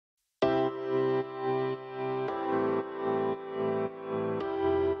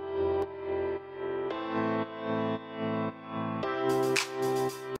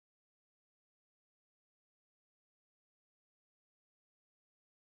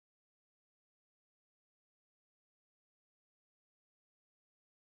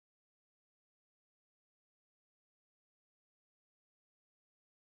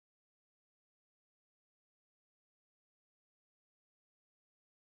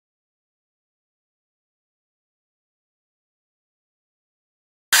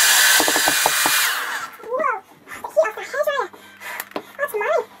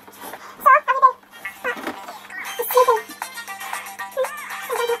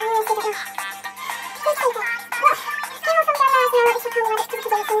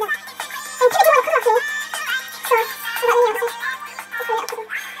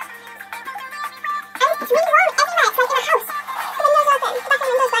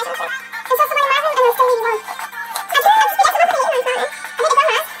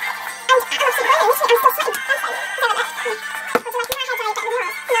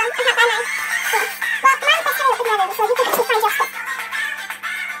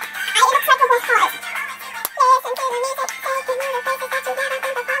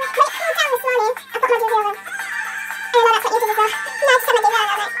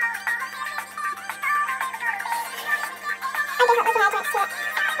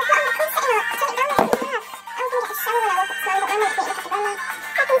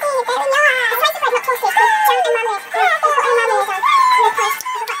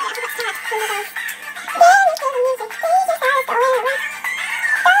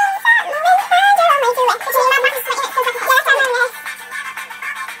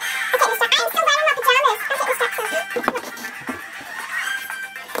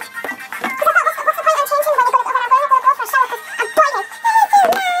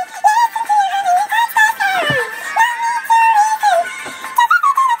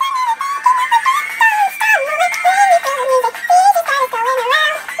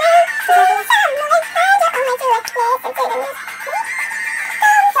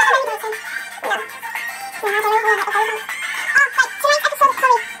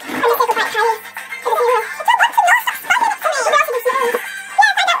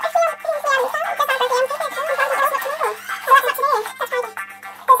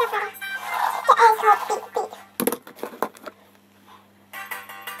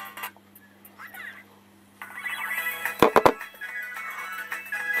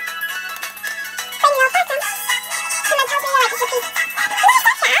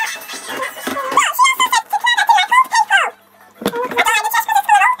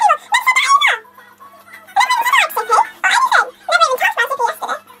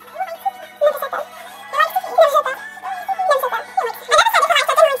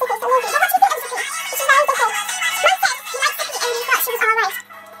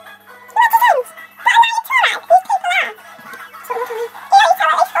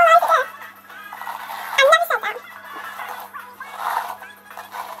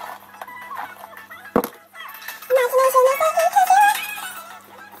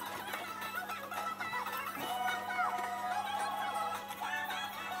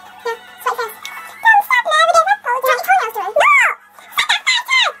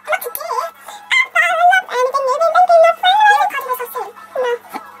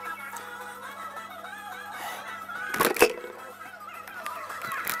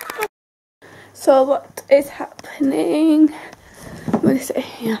So what is happening? I'm going to sit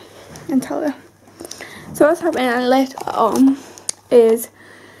here and tell you. So what's happening later on is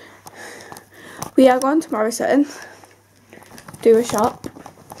we are going to Morrison, do a shop.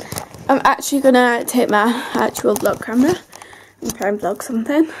 I'm actually going to take my actual vlog camera and try and vlog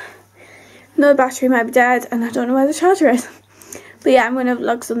something. No, the battery might be dead and I don't know where the charger is. But yeah, I'm going to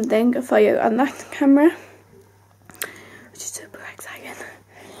vlog something for you on that camera, which is super exciting.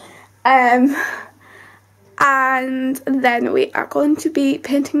 And then we are going to be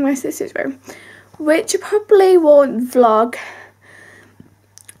painting my sister's room, which I probably won't vlog,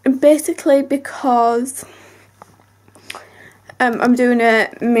 basically because I'm doing a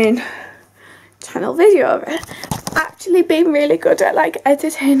main channel video of it. Actually being really good at like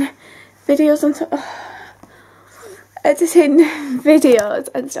editing videos and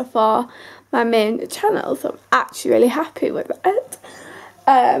stuff for my main channel, so I'm actually really happy with it.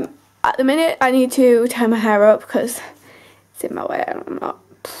 At the minute I need to tie my hair up because it's in my way and I'm not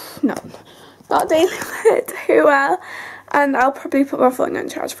dealing with it too well, and I'll probably put my phone on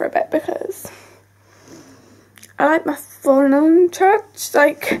charge for a bit because I like my phone on charge,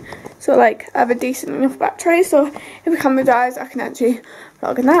 like, so like I have a decent enough battery, so if the camera dies I can actually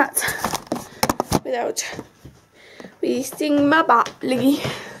vlog on that without wasting my battery.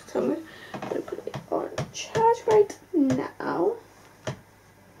 So I'm going to put it on charge right now.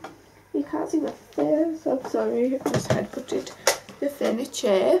 You can't see my face, I'm sorry, I just had put it the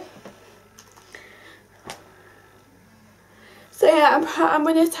furniture. So yeah, I'm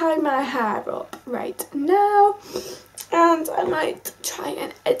going to tie my hair up right now, and I might try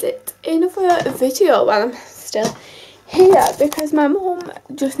and edit another video while I'm still here because my mum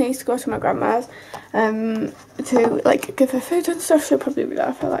just needs to go to my grandma's to like give her food and stuff. She'll probably be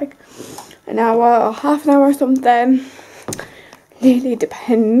there for like an hour or half an hour or something, really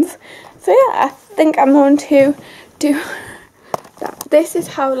depends. So yeah, I think I'm going to do that. This is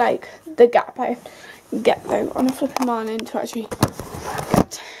how like the gap I get though on a flipping morning to actually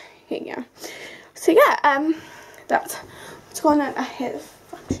get here. So yeah, that's what's going on. I hear the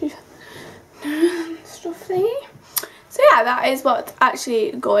factory stuff thingy. So yeah, that is what's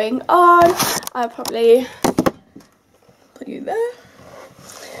actually going on. I'll probably put you there,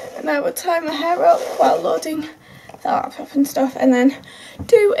 and I will tie my hair up while loading the laptop and stuff, and then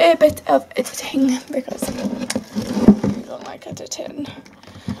do a bit of editing because I don't like editing.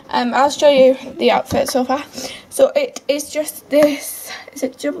 I'll show you the outfit so far. So it is just this, it's a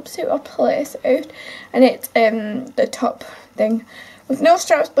jumpsuit or play suit, and it's the top thing with no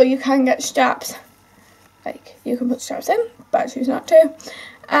straps, but you can get straps, like you can put straps in, but I choose not to.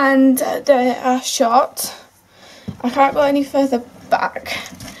 And they are short. I can't go any further back,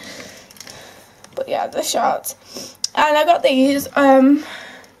 but yeah, they're short. And I got these on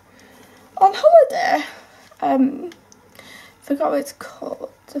holiday. Forgot what it's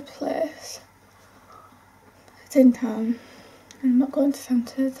called, the place. It's in town. I'm not going to town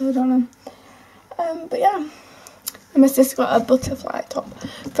today, so I don't know. But yeah, and my sister got a butterfly top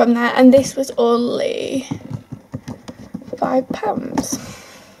from there, and this was only £5.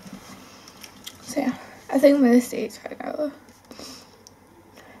 So yeah, I think I'm going to see it right now though.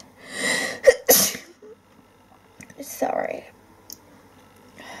 Sorry.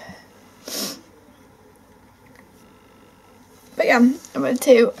 But yeah, I'm going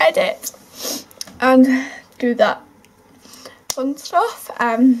to edit and do that fun stuff.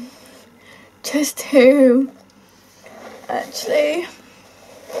 Just to actually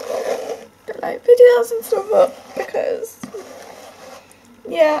get like videos and stuff up, because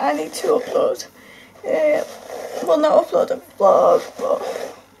yeah, I need to upload. Well, not upload a vlog, but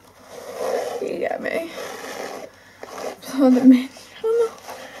you get me. Upload a main channel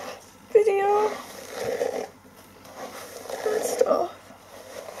video and stuff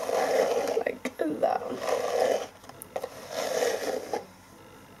like that.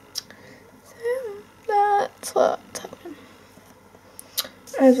 So that's what's happening.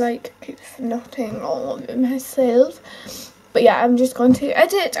 I like keep snotting all over myself. But yeah, I'm just going to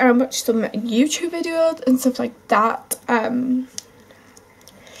edit and watch some YouTube videos and stuff like that. I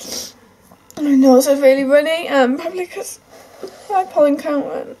know it's really runny, probably because my pollen count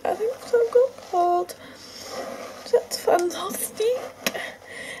went, I think so got cold. That's fantastic.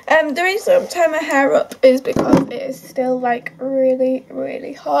 The reason I'm tying my hair up is because it is still like really,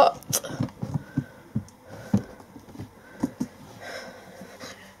 really hot.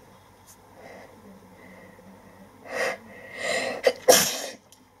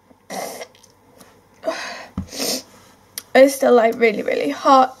 It's still like really, really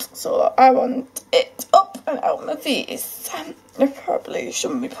hot, so I want it up and out my face. I probably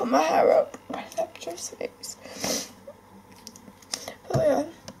shouldn't be putting my hair up by electricity's. But yeah,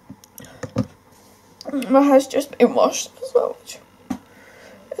 my hair's just been washed as well, which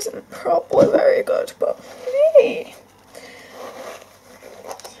isn't probably very good, but hey.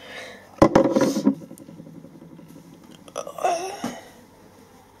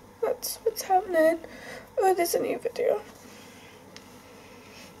 That's what's happening. Oh, there's a new video.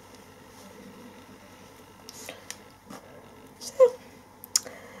 So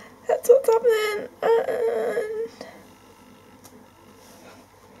that's what's happening, and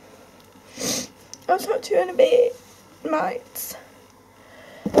I'll talk to you in a bit, mates.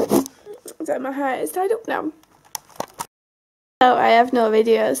 So my hair is tied up now. So I have no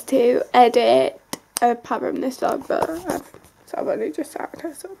videos to edit apart from this vlog, but I've only just started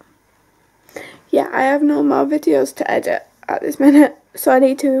it, so yeah, I have no more videos to edit at this minute, so I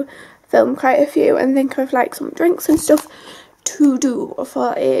need to film quite a few and think of like some drinks and stuff to do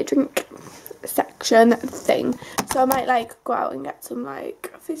for a drink section thing. So I might like go out and get some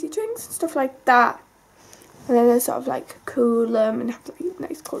like fizzy drinks and stuff like that, and then sort of like cool them and have like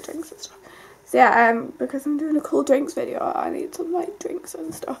nice cold drinks and stuff. So yeah, because I'm doing a cool drinks video, I need some like drinks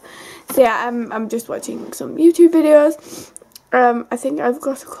and stuff. So yeah, I'm just watching some YouTube videos. I think I've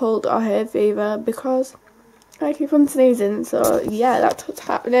got a cold or hay fever because I keep on sneezing, so yeah, that's what's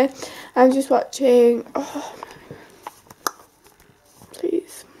happening. I'm just watching, oh,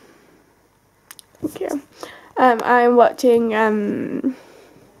 please, thank you. I'm watching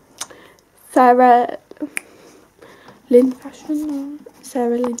Sarah Lynn Fashion,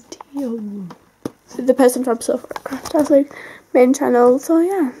 Sarah Lynn Teo, the person from Softcraft. That's like main channel, so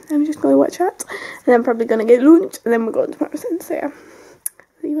yeah, I'm just going to watch that, and I'm probably going to get lunch, and then we're going to Morrison, so yeah,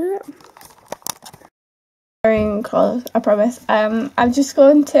 leave it up. Very close, I promise. I'm just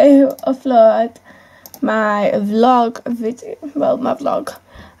going to upload my vlog video, well, my vlog,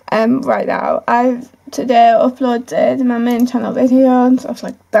 right now. I've today uploaded my main channel video and stuff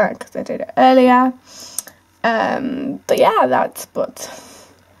like that, because I did it earlier, but yeah, that's what's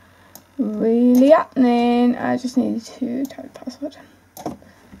really happening. I just need to type the password.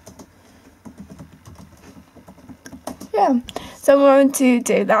 Yeah, so I'm going to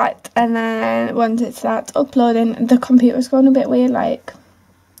do that, and then once it starts uploading, the computer's going a bit weird, like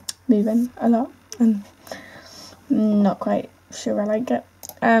moving a lot, and not quite sure I like it.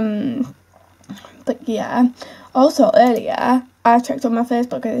 But yeah, also earlier I checked on my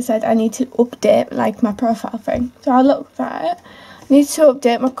Facebook and it said I need to update like my profile thing, so I looked at it. I need to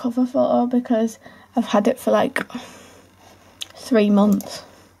update my cover photo because I've had it for like 3 months.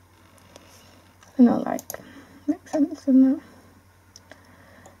 I know, like, makes sense, doesn't it?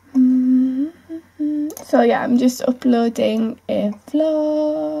 So yeah, I'm just uploading a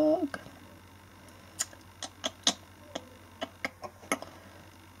vlog.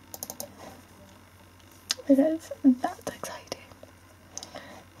 Because that's exciting.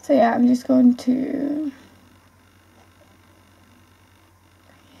 So yeah, I'm just going to...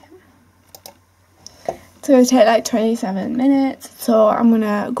 It's going to take like 27 minutes, so I'm going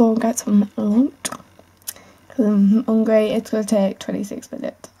to go and get some lunch. Because I'm hungry. It's going to take 26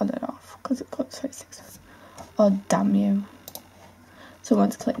 minutes on and off, because it got 26 minutes. Oh, damn you.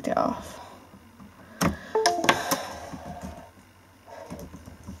 Someone's clicked it off.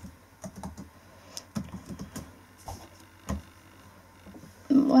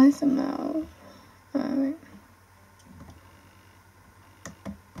 Where's the mouse? Alright.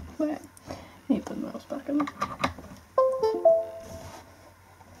 Wait, need to put the mouse back in.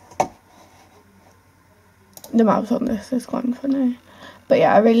 The mouse on this is quite funny. But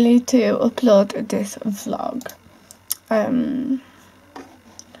yeah, I really need to upload this vlog.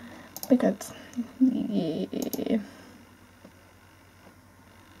 Because, yeah,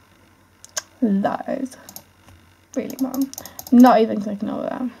 that is really bad. Not even clicking over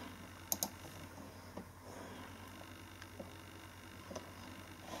there.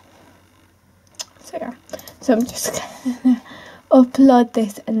 So yeah, so I'm just gonna upload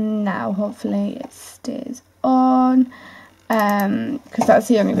this now. Hopefully it stays on, because that's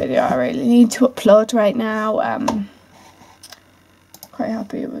the only video I really need to upload right now. Quite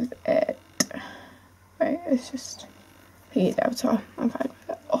happy with it. Right, it's just peed out, so I'm fine with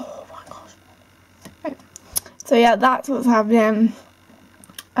it. Oh my gosh. Right. So yeah, that's what's happening.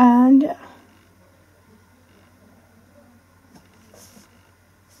 And yeah.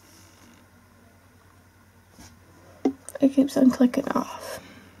 It keeps on clicking off.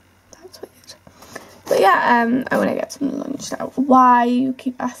 That's weird. But yeah, I want to get some lunch now. Why you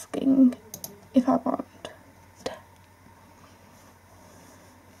keep asking if I want?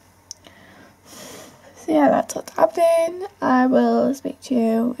 So yeah, that's what's happening. I will speak to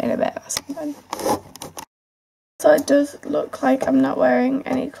you in a bit or something. So it does look like I'm not wearing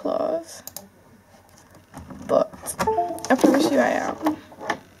any clothes, but I promise you I am.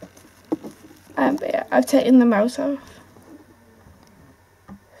 But yeah, I've taken the mouse off,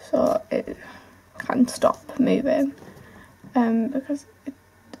 so it can stop moving. Because it,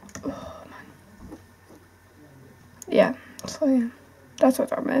 oh man. Yeah, so yeah, that's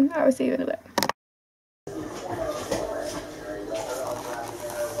what's happening. I will see you in a bit.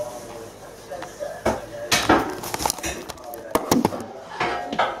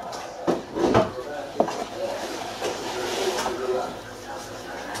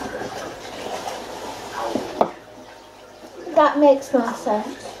 That makes more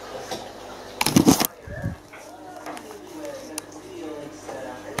sense.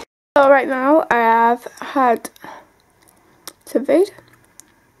 So right now I have had some food.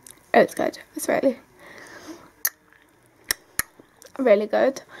 It's good. It's really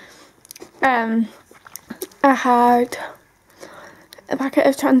good. I had a packet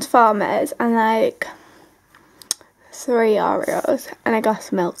of Transformers and like 3 Oreos and a glass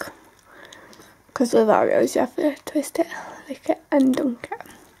of milk. Because with Oreos you have to twist it, lick it and dunk it.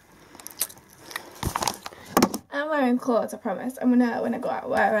 I'm wearing clothes, I promise. I'm gonna, when I go out,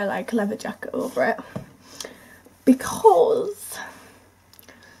 wear a like leather jacket over it. Because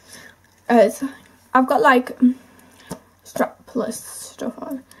I've got like strapless stuff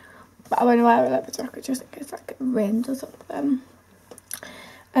on. But I want to wear a leather jacket just in case like it rains or something.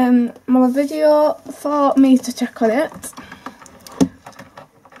 My video for me to check on it.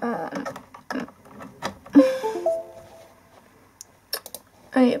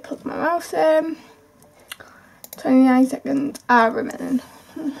 I need to plug my mouse in. 29 seconds are remaining.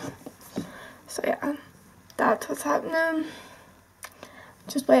 So yeah, that's what's happening.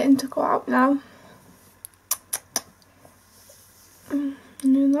 Just waiting to go out now. And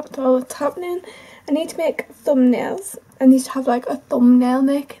that's all that's happening. I need to make thumbnails. I need to have like a thumbnail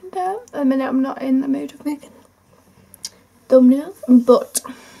making day. At the minute I'm not in the mood of making thumbnails, but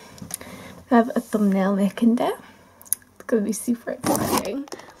I have a thumbnail making day. It's gonna be super exciting.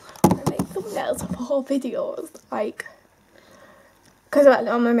 I make thumbnails for whole videos, like, because like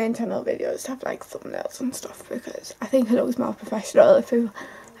on my main channel videos have like thumbnails and stuff, because I think it looks more professional if you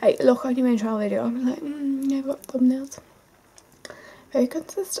like look on your main channel video and be like, yeah, I've got thumbnails. Very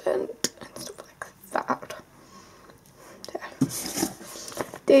consistent and stuff like that. Yeah.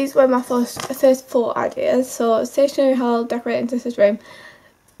 These were my first 4 ideas. So stationery haul, decorating sister's room,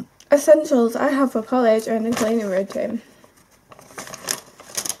 essentials I have for college, and a cleaning routine.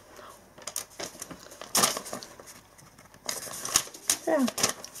 Yeah.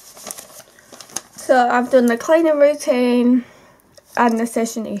 So I've done the cleaning routine and the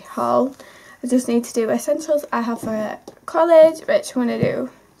stationery haul. I just need to do essentials I have for college, which I'm going to do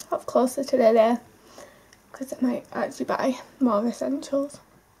up closer to the day, because I might actually buy more essentials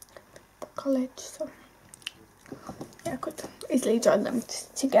for college. So yeah, I could easily join them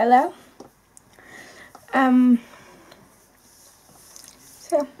together. So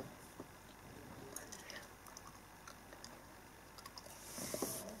yeah.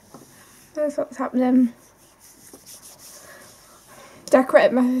 That's what's happening.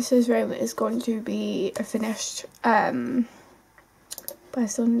 Decorating my sister's room is going to be finished by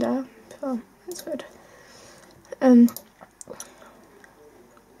Sunday, so that's good.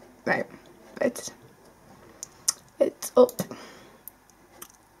 Right, it's up.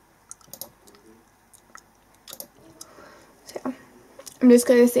 So yeah, I'm just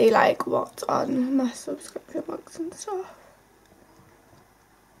going to see like what's on my subscription box and stuff.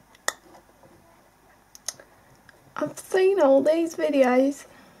 I've seen all these videos.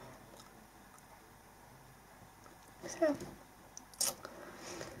 So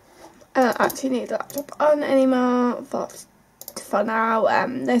I don't actually need the laptop on anymore for now.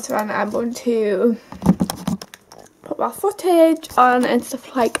 Later on I'm going to put my footage on and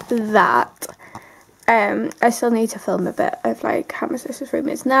stuff like that. I still need to film a bit of like how my sister's room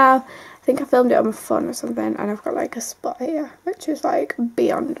is now. I think I filmed it on my phone or something, and I've got like a spot here which is like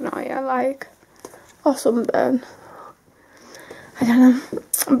beyond annoying, like, or sunburn. I don't know,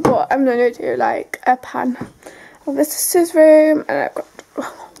 but I'm gonna do like a pan of my sister's room, and I've got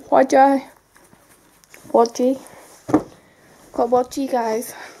Wadgy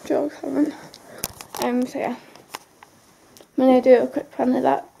guys, jokes on. So yeah, I'm gonna do a quick pan of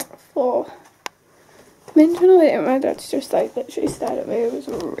that for mentally. My dad's just like literally stared at me. It was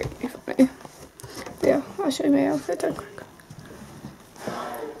really funny. But yeah, I'll show you my outfit real quick.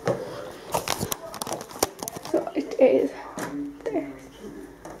 So it is this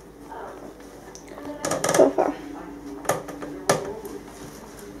so far.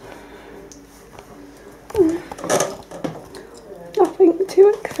 Nothing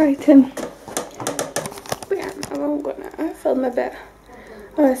too exciting. But yeah, I'm gonna film a bit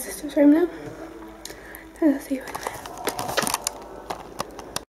of my sister's room now. And I'll see you in a minute.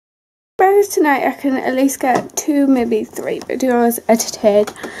 Whereas tonight I can at least get 2, maybe 3 videos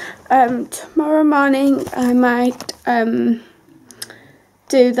edited. Tomorrow morning I might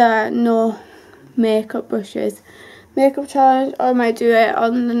do the no makeup brushes makeup challenge, or I might do it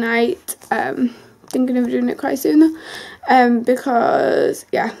on the night. Thinking of doing it quite soon though, because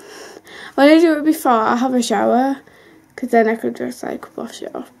yeah, when I do it before I have a shower, because then I could just like wash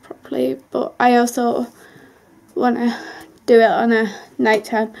it off properly. But I also want to do it on a night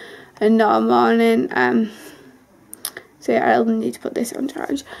time and not a morning. So yeah, I'll need to put this on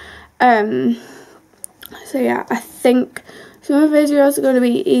charge. So yeah, I think some of the videos are going to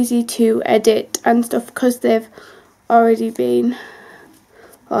be easy to edit and stuff because they've already been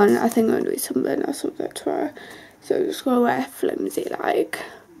on. I think I'm going to do something or something tomorrow. So I'm just going to wear flimsy, like,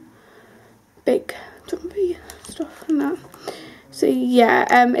 big, jumpy stuff and that. So yeah,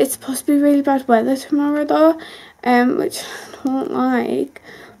 it's supposed to be really bad weather tomorrow though, which I don't like.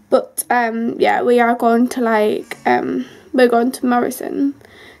 But yeah, we are going to like, we're going to Morrison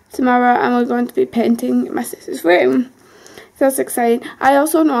tomorrow, and we're going to be painting my sister's room. So that's exciting. I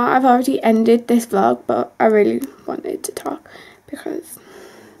also know I've already ended this vlog, but I really wanted to talk because,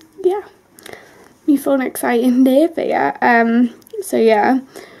 yeah, me for an exciting day for you. So yeah,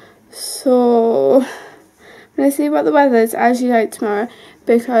 so I'm gonna see what the weather's actually like tomorrow,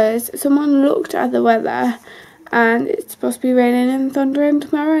 because someone looked at the weather and it's supposed to be raining and thundering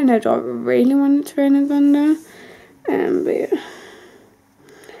tomorrow, and I don't really want it to rain and thunder. But yeah.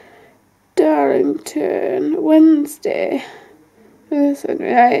 Darlington, Wednesday.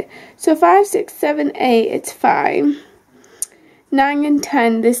 Right. So 5, 6, 7, 8, it's fine. 9 and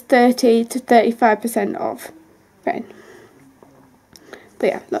 10, there's 30 to 35% off rain. But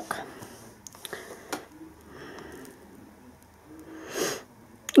yeah, look.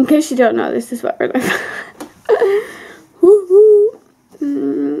 In case you don't know, this is what we're like. Woohoo!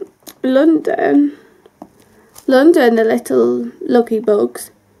 London, the little lucky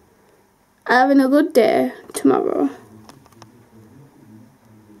bugs, are having a good day tomorrow.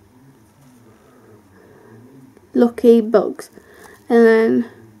 Lucky bugs. And then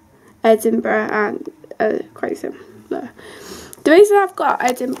Edinburgh and quite similar. The reason I've got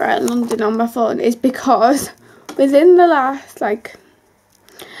Edinburgh and London on my phone is because within the last, like,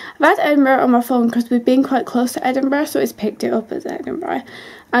 I've had Edinburgh on my phone because we've been quite close to Edinburgh, so it's picked it up as Edinburgh.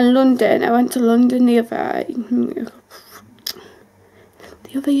 And London, I went to London the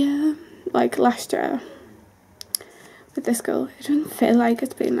other year, like last year, with this girl. It doesn't feel like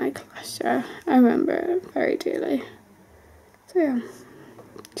it's been like last year. I remember it very dearly. So yeah.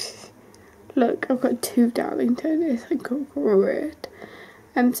 Look, I've got 2 Darlington. It's like great.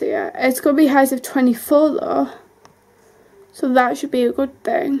 So yeah, it's gonna be highs of 24 though, so that should be a good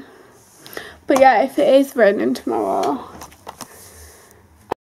thing. But yeah, if it is raining tomorrow.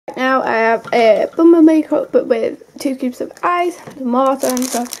 Now I have a bumble makeup, but with 2 cubes of eyes, some water and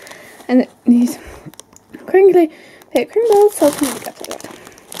stuff, and these crinkly fake crinkles helping me get it.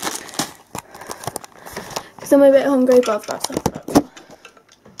 Because I'm a bit hungry, but that's like that.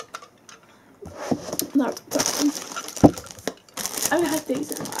 I haven't had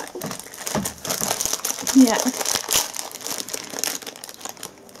these in a while. Yeah.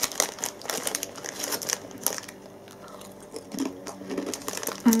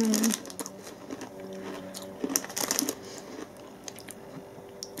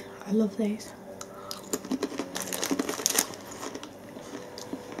 I love these.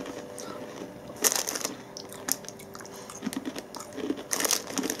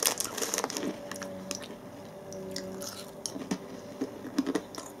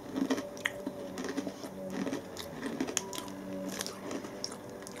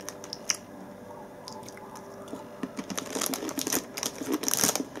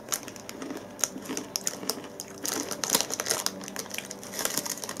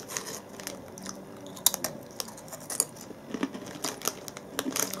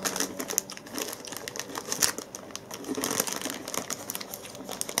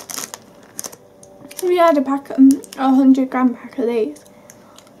 If you had a 100-gram pack of these,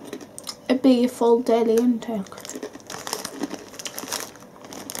 it'd be a full daily intake.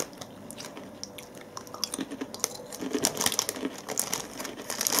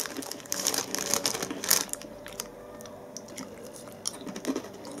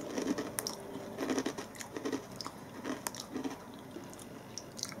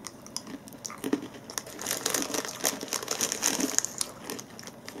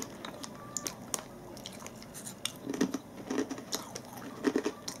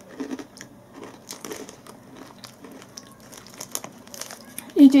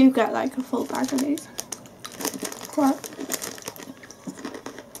 You do get like a full bag of these. Quite.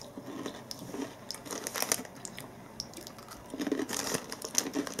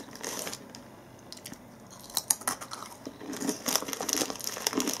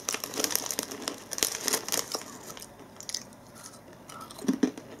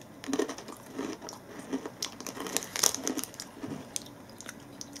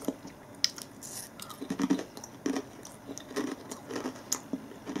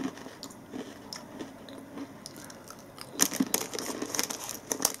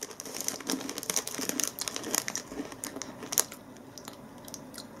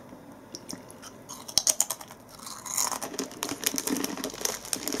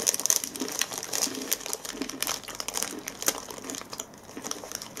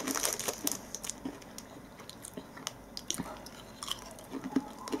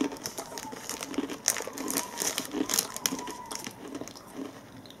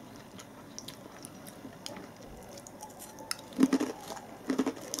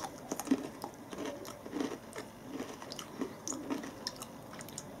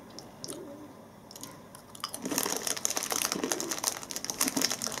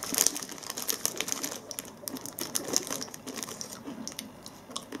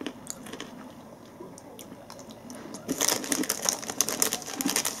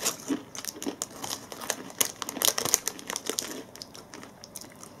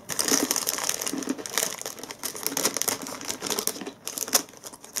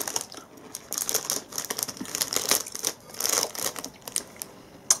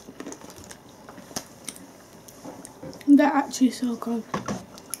 They're actually so good.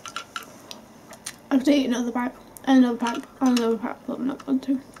 I could eat another pack, another pack, another pack, but I'm not going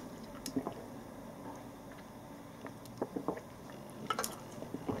to.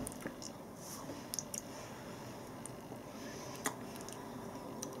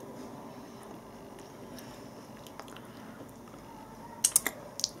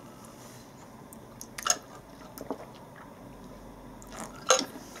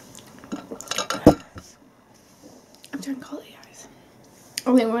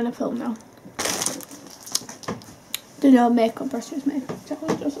 I think we're in a film now. Do no makeup brushes made.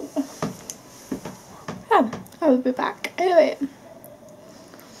 I will be back. Anyway.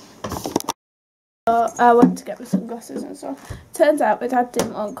 So I went to get my sunglasses and stuff. Turns out my dad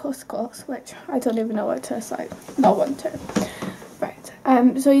didn't want couscous, which I don't even know what it tastes like. Not want to.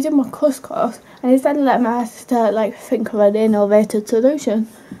 Right. So he didn't want couscous, and instead of letting my sister like think of an innovative solution,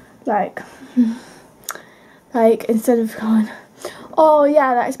 like instead of going, oh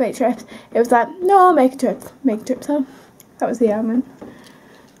yeah, let's make trips, it was like, no, make a trip. So that was the argument.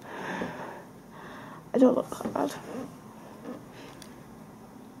 I don't look that bad,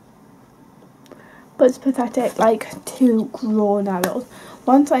 but it's pathetic. Like two grown adults,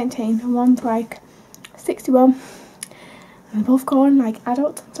 one's 19 and one's like 61, and they're both grown like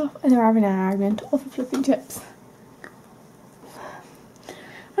adults and stuff, and they're having an argument over flipping chips.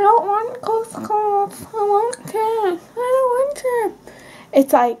 I don't want couscous. I want it. I don't want it.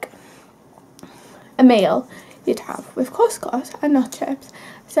 It's like a meal you'd have with couscous and not chips.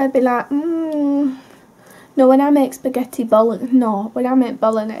 So I'd be like, no, when I make spaghetti bolognese, no, when I make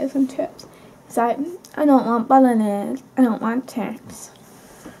bolognese and chips, it's like, I don't want bolognese, I don't want chips.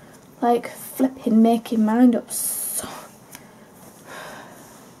 Like, flipping making mind up so.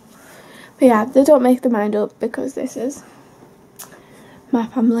 But yeah, they don't make the mind up because this is my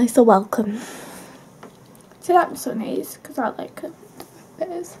family, so welcome. So that sunnies, because I like it.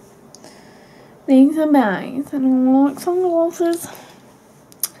 These are nice, and I like sunglasses.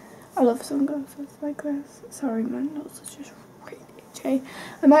 I love sunglasses like this. Sorry, my nose is just really itchy.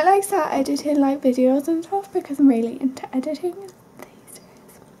 I might like start editing like videos and stuff because I'm really into editing these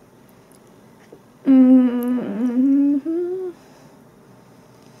days.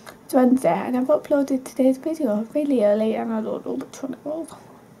 It's Wednesday and I've uploaded today's video really early and I don't know which one it was.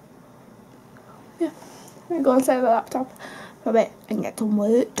 Yeah, I'm gonna go and set the laptop for a bit and get some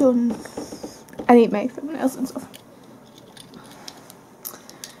work done. I need to make some nails and stuff.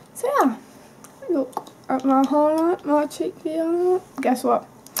 So yeah, look at my highlight, my cheeky highlight. Guess what?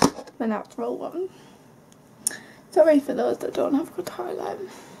 My natural one. Sorry for those that don't have good highlight.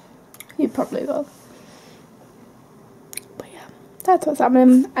 You probably will. But yeah, that's what's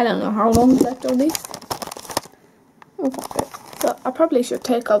happening. I don't know how long's left on this. So I probably should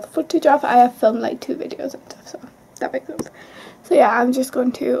take all the footage off. I have filmed like 2 videos and stuff, so that makes sense. So yeah, I'm just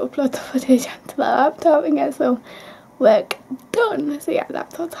going to upload the footage onto my laptop and get some work done. So yeah,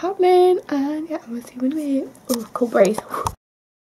 that's what's happening, and yeah, I'm gonna see you in a minute. Oh, cool breeze.